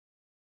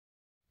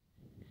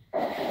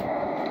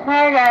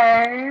Hi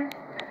guys!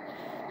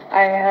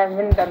 I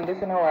haven't done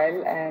this in a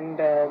while and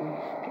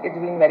it's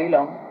been very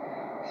long.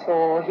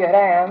 So here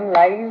I am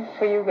live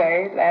for you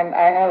guys and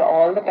I have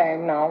all the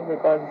time now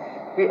because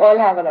we all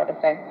have a lot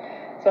of time.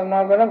 So I'm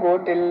not gonna go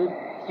till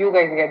you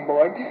guys get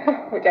bored,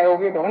 which I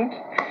hope you don't.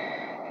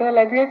 So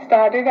let's get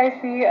started.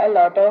 I see a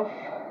lot of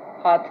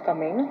hearts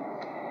coming,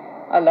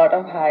 a lot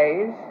of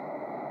highs.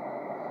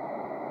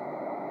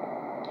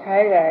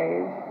 Hi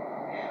guys.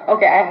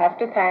 Okay, I have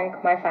to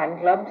thank my fan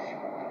clubs.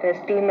 There's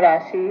Team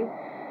Rashi,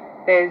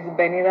 there's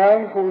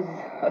Benidar, who's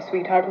a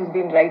sweetheart who's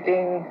been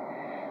writing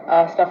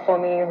stuff for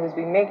me, who's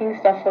been making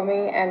stuff for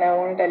me, and I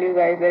want to tell you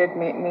guys that it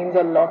means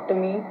a lot to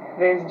me.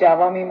 There's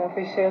Java Meme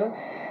Official,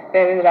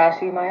 there is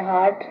Rashi My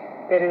Heart,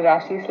 there is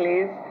Rashi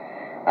Slays.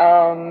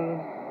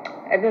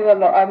 And there's a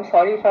lot. I'm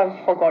sorry if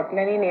I've forgotten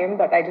any name,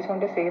 but I just want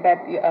to say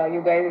that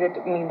you guys,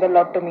 it means a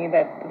lot to me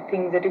that the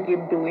things that you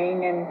keep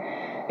doing and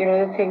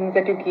the things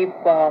that you keep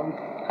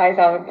hi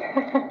South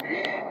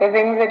the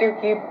things that you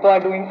keep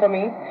doing for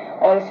me.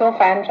 Also,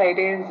 Fan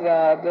Fridays,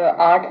 the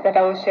art that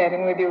I was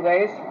sharing with you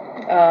guys,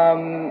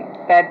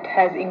 that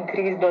has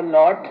increased a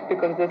lot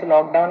because of this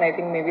lockdown. I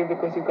think maybe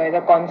because you guys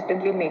are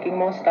constantly making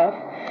more stuff.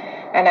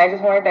 And I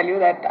just want to tell you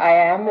that I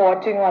am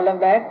watching all of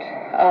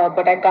that,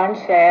 but I can't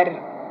share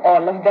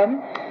all of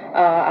them.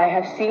 I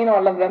have seen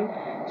all of them.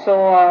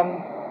 So,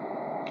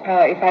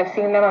 if I've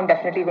seen them, I'm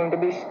definitely going to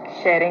be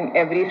sharing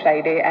every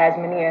Friday, as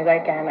many as I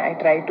can. I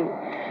try to.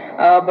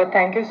 But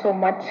thank you so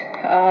much.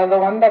 The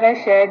one that I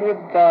shared with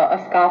a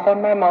scarf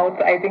on my mouth,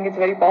 I think it's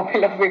very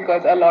popular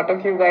because a lot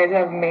of you guys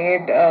have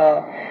made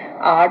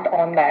art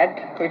on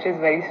that, which is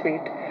very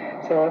sweet.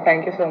 So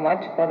thank you so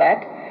much for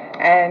that.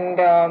 And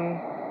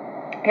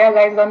yeah,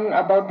 guys, on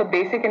about the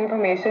basic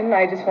information,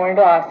 I just wanted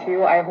to ask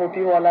you. I hope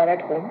you all are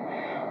at home.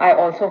 I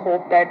also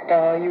hope that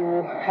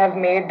you have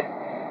made.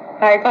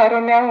 Hi,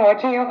 Karunya, I'm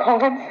watching your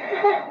comments.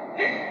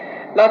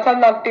 Lots of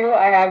love to you.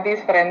 I have these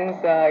friends.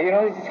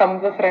 Some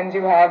of the friends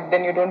you have,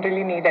 then you don't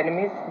really need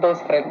enemies. Those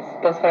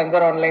friends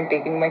are online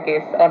taking my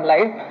case on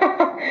live.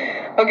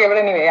 Okay, but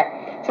anyway,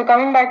 yeah. So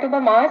coming back to the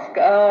mask,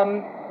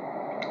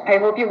 I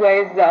hope you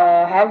guys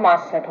have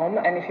masks at home,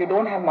 and if you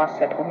don't have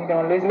masks at home, you can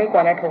always make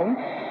one at home.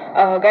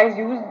 Guys,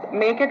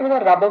 make it with a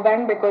rubber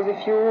band because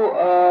if you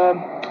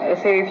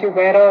say if you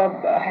wear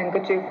a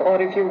handkerchief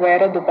or if you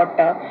wear a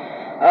dupatta,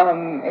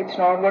 it's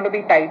not going to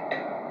be tight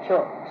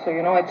here. So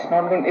it's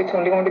not going. It's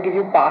only going to give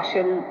you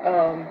partial.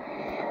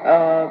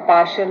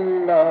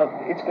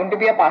 It's going to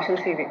be a partial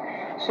saving.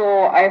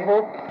 So I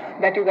hope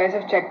that you guys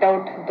have checked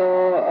out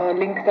the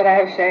link that I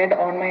have shared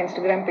on my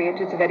Instagram page.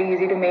 It's very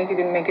easy to make. You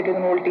can make it with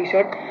an old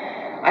t-shirt.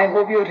 I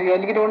hope you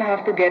really don't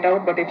have to get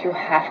out, but if you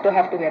have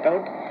to get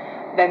out,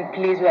 then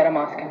please wear a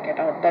mask and get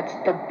out. That's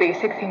the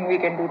basic thing we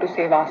can do to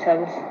save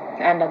ourselves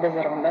and others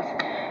around us.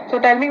 So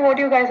tell me what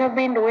you guys have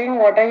been doing.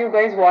 What are you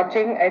guys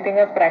watching? I think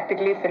I've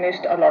practically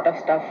finished a lot of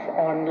stuff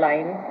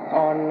online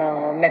on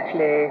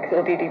Netflix,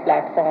 OTT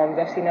platforms.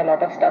 I've seen a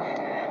lot of stuff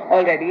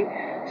already.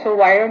 So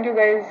why don't you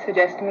guys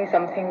suggest me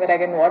something that I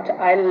can watch?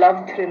 I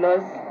love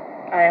thrillers.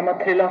 I am a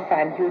thriller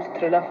fan, huge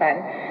thriller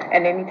fan,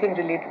 and anything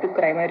related to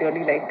crime I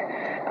really like.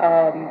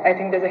 I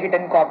think there's a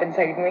hidden cop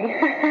inside me,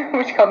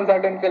 which comes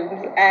out in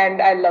films,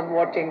 and I love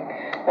watching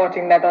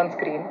that on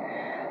screen.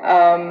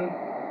 Um,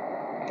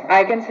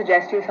 I can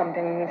suggest you some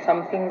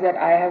things that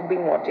I have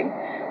been watching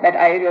that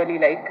I really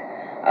like.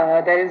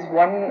 There is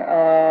one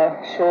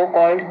show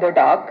called The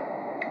Dark,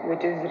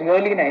 which is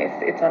really nice.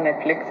 It's on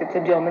Netflix. It's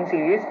a German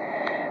series,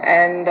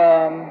 and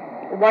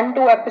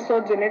 1-2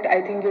 episodes in it,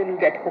 I think you'll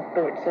get hooked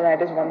to it. So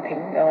that is one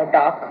thing.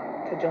 Dark.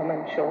 It's a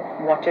German show.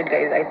 Watch it,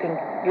 guys. I think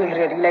you'll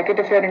really like it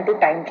if you're into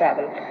time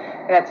travel.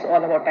 That's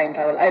all about time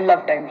travel. I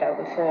love time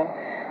travel. So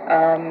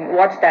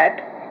watch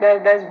that.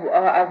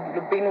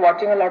 I've been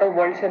watching a lot of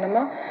world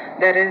cinema.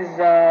 There is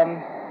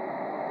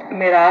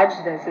Mirage.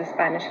 There's a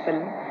Spanish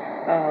film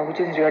which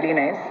is really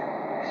nice.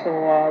 So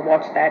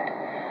watch that.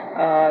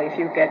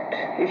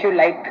 If you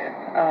like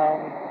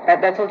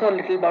that's also a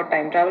little about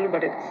time travel,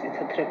 but it's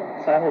a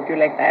thriller. So I hope you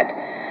like that.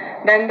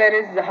 Then there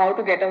is How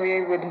to Get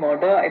Away with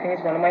Murder. I think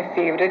it's one of my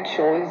favorite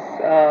shows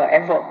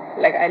ever.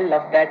 Like I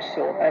love that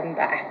show, and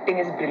the acting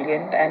is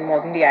brilliant. And more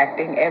than the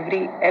acting,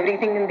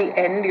 everything in the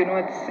end,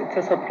 it's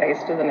a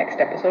surprise to the next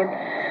episode.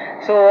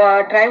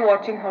 So try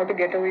watching How to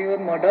Get Away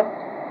with Murder.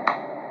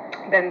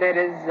 Then there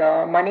is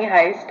Money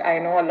Heist. I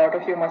know a lot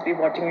of you must be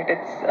watching it.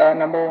 It's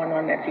number one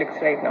on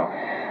Netflix right now.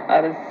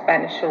 The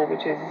Spanish show,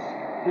 which is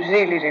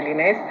really, really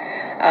nice.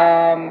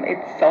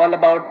 It's all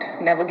about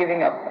never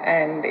giving up,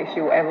 and if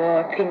you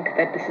ever think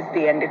that this is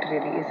the end, it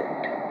really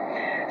isn't.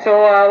 So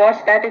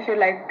watch that if you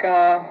like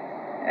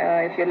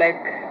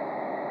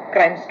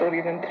crime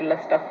stories and thriller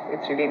stuff.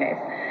 It's really nice.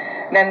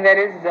 Then there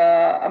is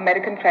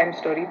American Crime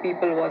Story,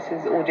 People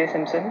versus O.J.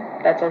 Simpson.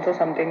 That's also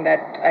something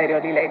that I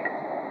really like.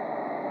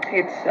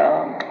 It's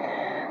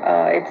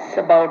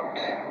about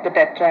the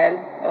death trial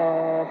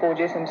of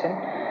O.J. Simpson.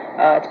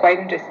 It's quite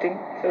interesting.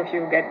 So if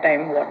you get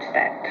time, watch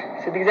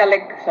that. So these are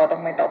like sort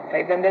of my top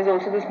five. Then there's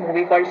also this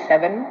movie called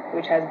Seven,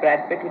 which has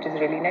Brad Pitt, which is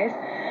really nice.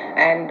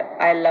 and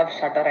I love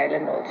Shutter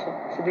Island also.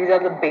 So these are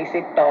the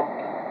basic top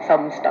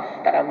some stuff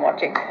that I'm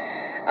watching.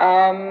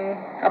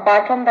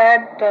 Apart from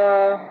that,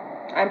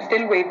 I'm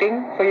still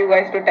waiting for you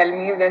guys to tell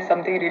me if there's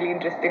something really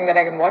interesting that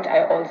I can watch.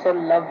 I also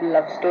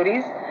love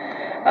stories.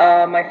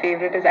 My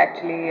favorite is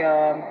actually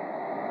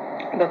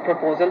The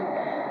Proposal,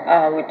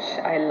 which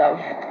I love.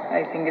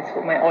 I think it's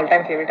my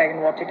all-time favorite. I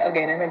can watch it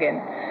again and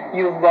again.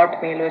 You've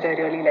Got Mail, which I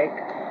really like.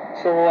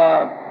 So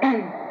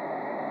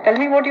tell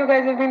me what you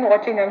guys have been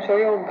watching. I'm sure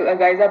you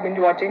guys have been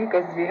watching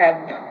because we have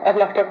a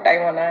lot of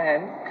time on our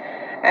hands.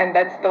 And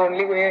that's the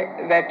only way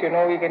that,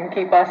 we can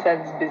keep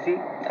ourselves busy.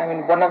 I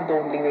mean, one of the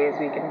only ways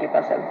we can keep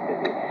ourselves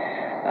busy.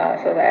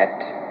 So that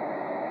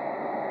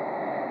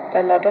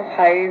there are a lot of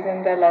highs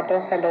and there are a lot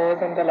of hellos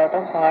and there are a lot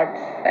of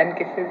hearts and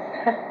kisses.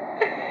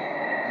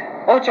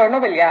 Oh,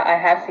 Chernobyl. Yeah, I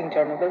have seen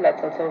Chernobyl.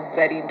 That's also a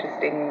very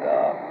interesting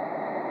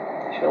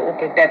show.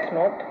 Okay, Death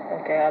Note.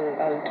 Okay,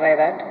 I'll try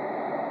that.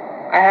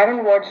 I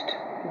haven't watched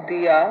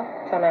Diya.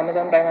 It's on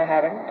Amazon Prime. I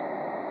haven't.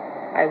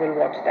 I will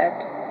watch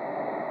that.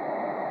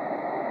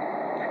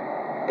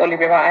 Toli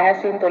Prema. I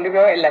have seen Toli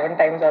Prema 11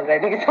 times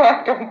already, so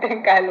I don't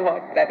think I'll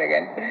watch that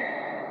again.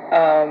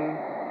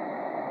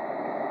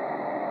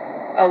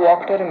 A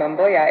Walk to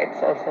Remember. Yeah,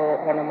 it's also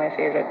one of my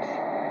favorites.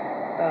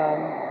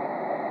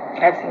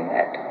 I've seen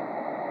that.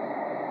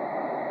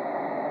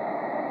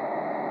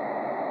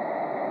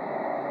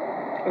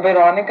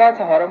 Veronica, it's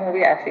a horror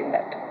movie. I've seen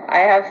that. I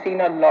have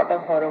seen a lot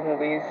of horror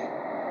movies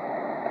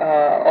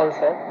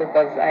also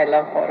because I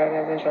love horror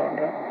as a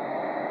genre.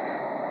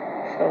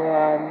 So,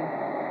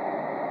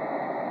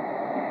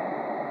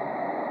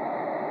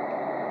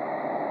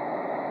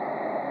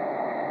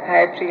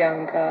 hi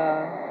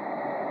Priyanka.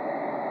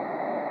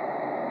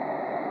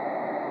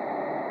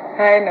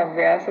 Hi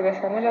Navya. So there's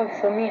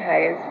so many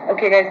highs.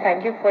 Okay guys,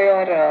 thank you for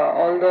your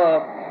all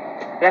the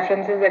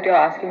references that you're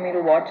asking me to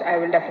watch. I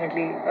will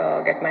definitely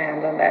get my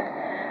hands on that.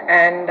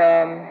 And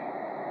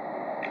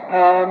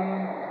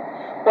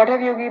what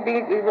have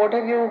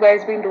you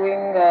guys been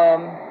doing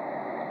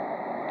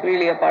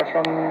really apart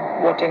from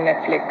watching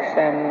Netflix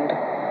and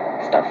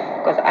stuff?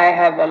 Because I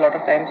have a lot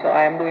of time, so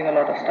I am doing a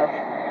lot of stuff.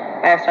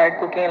 I have started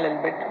cooking a little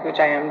bit, which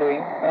I am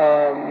doing.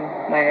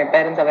 My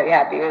parents are very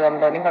happy because I'm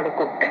learning how to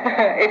cook.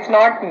 It's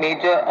not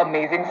major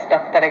amazing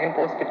stuff that I can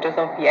post pictures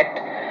of yet,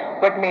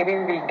 but maybe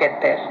we'll get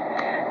there.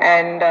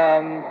 And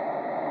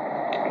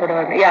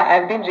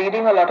I've been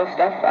reading a lot of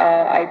stuff.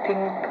 I think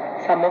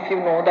some of you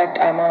know that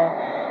I'm a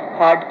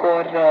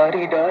hardcore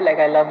reader. Like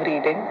I love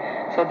reading.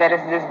 So there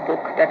is this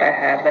book that I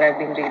have that I've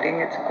been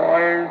reading. It's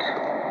called.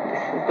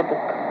 This is the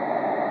book.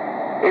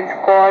 It's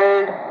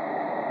called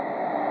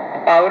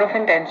Power of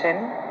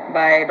Intention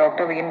by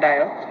Dr. Wayne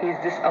Dyer. He's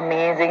this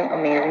amazing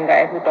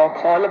guy who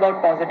talks all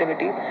about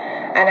positivity.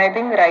 And I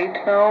think right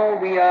now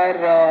we are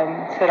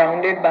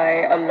surrounded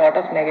by a lot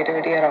of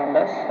negativity around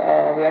us.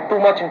 We are too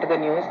much into the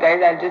news.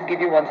 Guys, I'll just give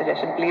you one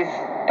suggestion. Please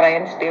try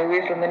and stay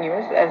away from the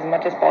news as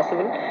much as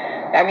possible.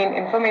 I mean,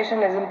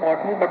 information is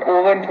important, but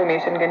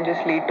over-information can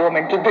just lead to a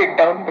mental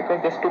breakdown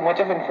because there's too much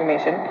of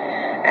information.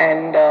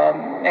 And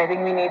I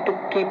think we need to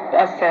keep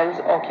ourselves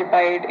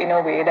occupied in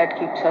a way that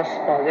keeps us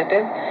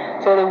positive.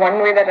 So the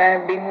one way that I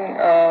have been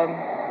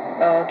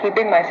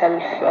keeping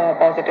myself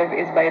positive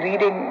is by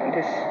reading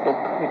this book,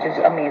 which is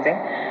amazing.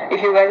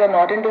 If you guys are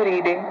not into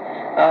reading,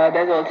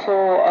 there's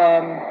also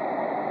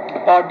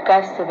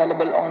podcasts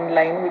available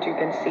online which you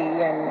can see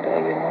and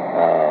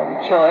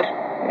hear.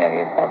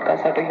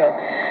 Podcasts are to hear,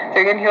 so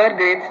you can hear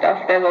great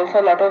stuff. There's also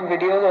a lot of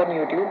videos on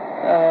YouTube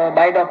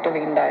by Dr.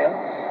 Wayne Dyer.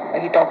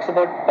 He talks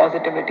about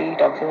positivity, he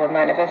talks about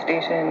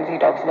manifestations, he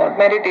talks about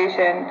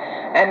meditation.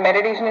 And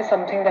meditation is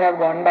something that I've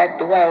gone back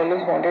to. I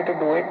always wanted to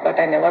do it, but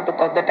I never took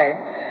out the time.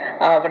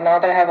 But now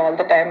that I have all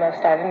the time, I've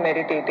started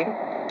meditating.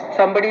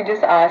 Somebody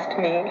just asked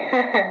me,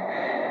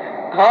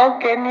 how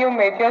can you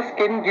make your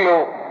skin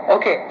glow?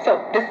 Okay,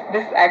 so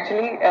this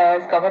actually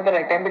has come at the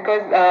right time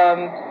because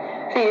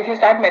see, if you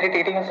start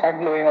meditating, you start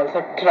glowing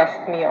also.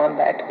 Trust me on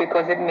that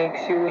because it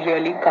makes you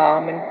really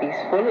calm and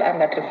peaceful,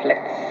 and that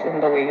reflects in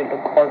the way you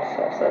look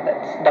also. So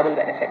that's double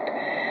benefit.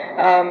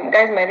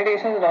 Guys,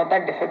 meditation is not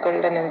that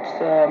difficult, and it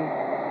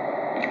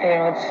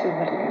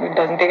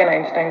doesn't take an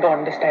Einstein to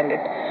understand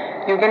it.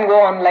 You can go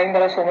online.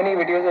 There are so many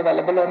videos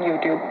available on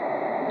YouTube.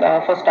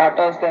 For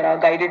starters, there are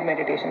guided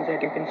meditations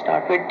that you can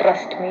start with.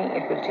 Trust me,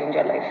 it will change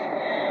your life.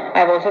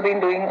 I've also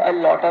been doing a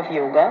lot of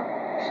yoga,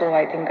 so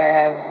I think I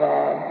have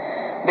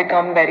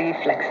become very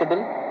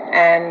flexible,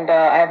 and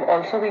I've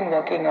also been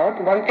working out.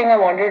 One thing I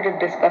wanted to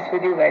discuss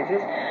with you guys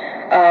is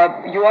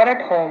you are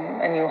at home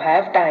and you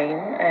have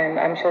time, and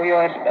I'm sure you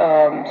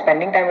are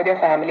spending time with your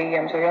family.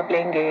 I'm sure you're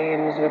playing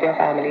games with your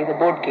family, the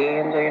board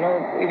games, or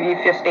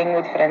if you're staying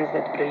with friends,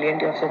 that's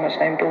brilliant. You have so much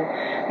time to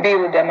be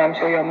with them. I'm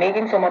sure you're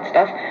making so much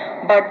stuff,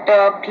 but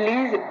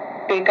please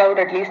take out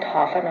at least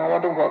half an hour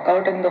to work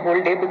out in the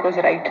whole day, because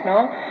right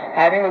now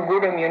having a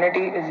good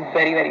immunity is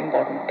very, very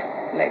important.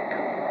 Like,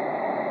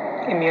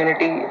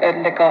 immunity,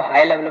 like a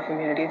high level of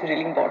immunity is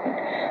really important.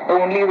 The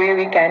only way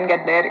we can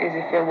get there is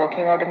if we're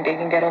working out and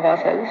taking care of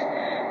ourselves.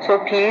 So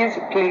please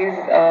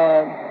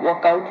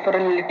work out for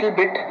a little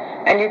bit.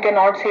 And you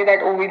cannot say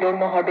that, oh, we don't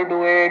know how to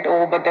do it,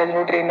 oh, but there's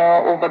no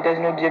trainer, oh, but there's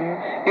no gym.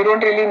 You don't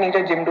really need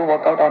a gym to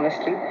work out,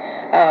 honestly.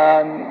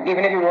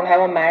 Even if you don't have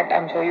a mat,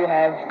 I'm sure you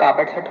have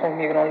carpets at home.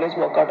 You can always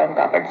work out on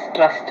carpets,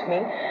 trust me.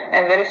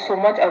 And there is so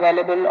much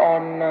available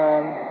on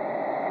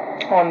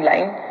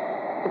online.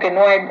 Okay,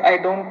 no, I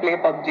don't play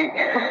PUBG.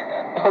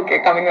 Okay,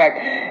 coming back.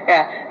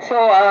 Yeah. So,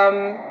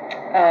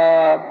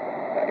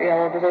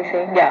 yeah, what was I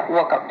saying? Yeah,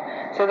 workout.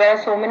 So there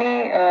are so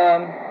many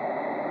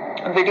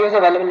videos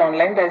available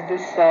online. There's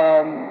this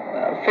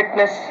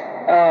fitness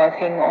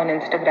thing on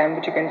Instagram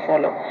which you can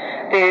follow.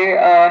 They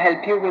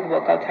help you with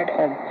workouts at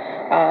home.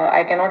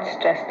 I cannot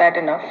stress that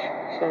enough.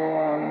 So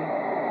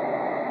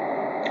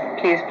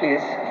please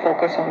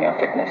focus on your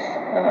fitness,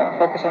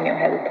 focus on your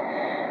health,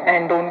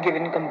 and don't give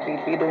in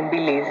completely. Don't be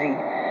lazy.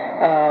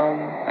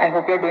 I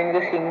hope you're doing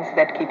the things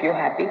that keep you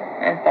happy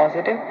and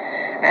positive.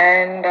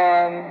 And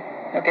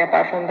okay,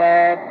 apart from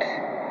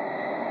that,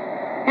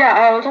 yeah,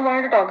 I also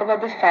wanted to talk about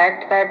this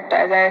fact that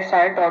as I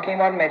started talking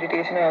about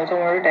meditation, I also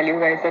wanted to tell you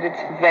guys that it's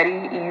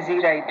very easy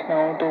right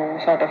now to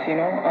sort of,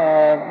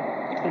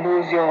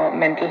 lose your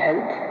mental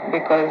health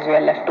because we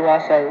are left to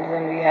ourselves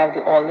and we have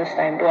all this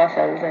time to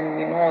ourselves,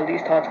 and all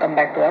these thoughts come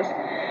back to us.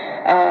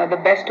 The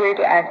best way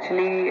to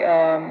actually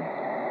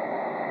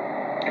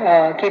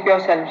keep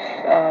yourself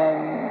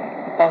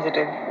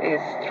positive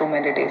is through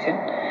meditation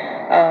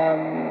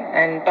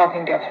and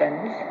talking to your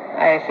friends.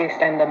 I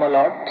FaceTime them a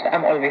lot.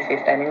 I'm always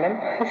FaceTiming them.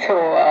 So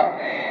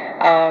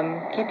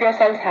keep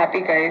yourselves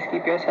happy, guys.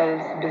 Keep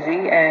yourselves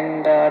busy,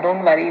 and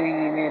don't worry,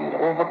 we will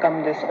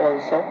overcome this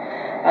also.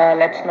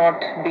 Let's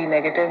not be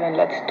negative and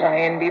let's try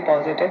and be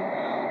positive.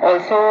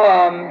 Also,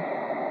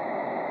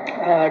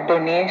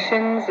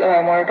 donations.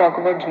 I want to talk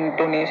about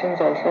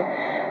donations also.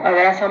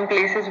 There are some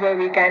places where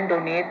we can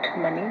donate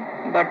money,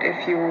 but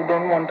if you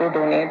don't want to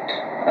donate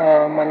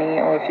money,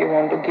 or if you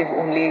want to give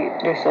only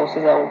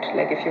resources out,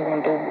 like if you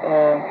want to,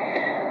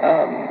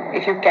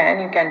 if you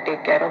can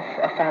take care of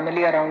a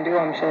family around you.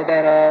 I'm sure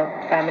there are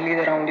families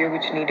around you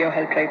which need your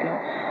help right now.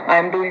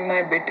 I'm doing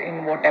my bit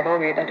in whatever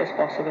way that is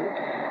possible,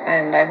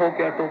 and I hope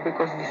you're too,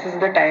 because this is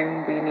the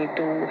time we need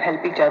to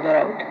help each other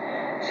out.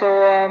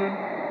 So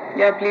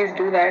yeah, please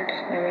do that.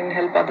 I mean,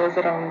 help others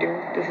around you.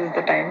 This is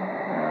the time.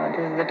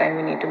 This is the time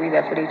we need to be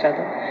there for each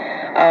other.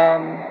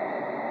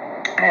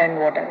 And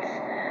what else?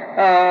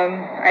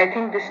 I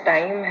think this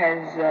time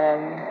has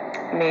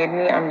made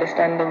me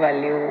understand the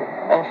value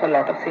of a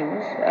lot of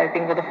things. I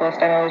think for the first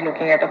time I was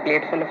looking at a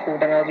plate full of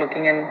food, and I was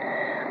looking, and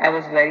I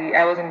was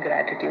in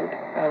gratitude.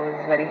 I was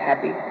very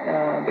happy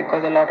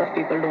because a lot of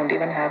people don't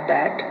even have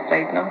that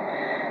right now.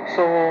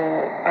 So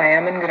I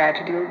am in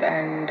gratitude,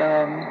 and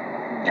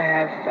I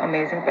have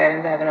amazing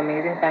parents, I have an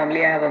amazing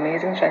family, I have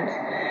amazing friends,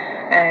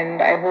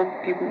 and I hope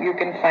you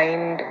can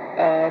find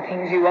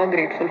things you are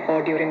grateful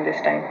for during this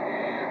time.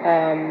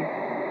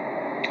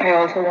 I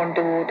also want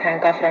to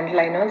thank our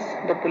frontliners,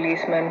 the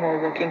policemen who are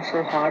working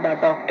so hard, our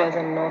doctors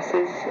and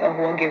nurses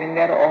who are giving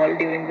their all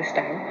during this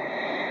time.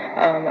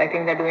 I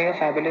think they're doing a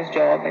fabulous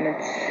job, and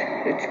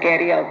it's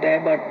scary out there,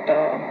 but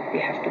we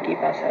have to keep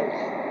ourselves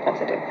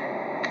positive.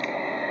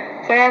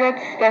 So yeah,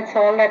 that's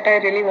all that I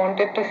really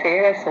wanted to say.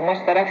 There's so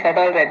much that I've said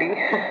already.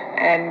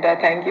 And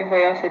thank you for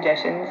your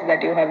suggestions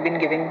that you have been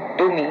giving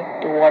to me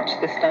to watch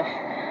this stuff.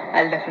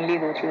 I'll definitely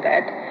go through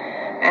that.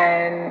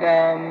 And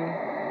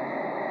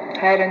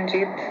hi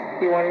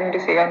Ranjit, you wanted me to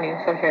say your name,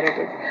 so here it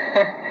is.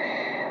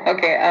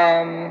 Okay,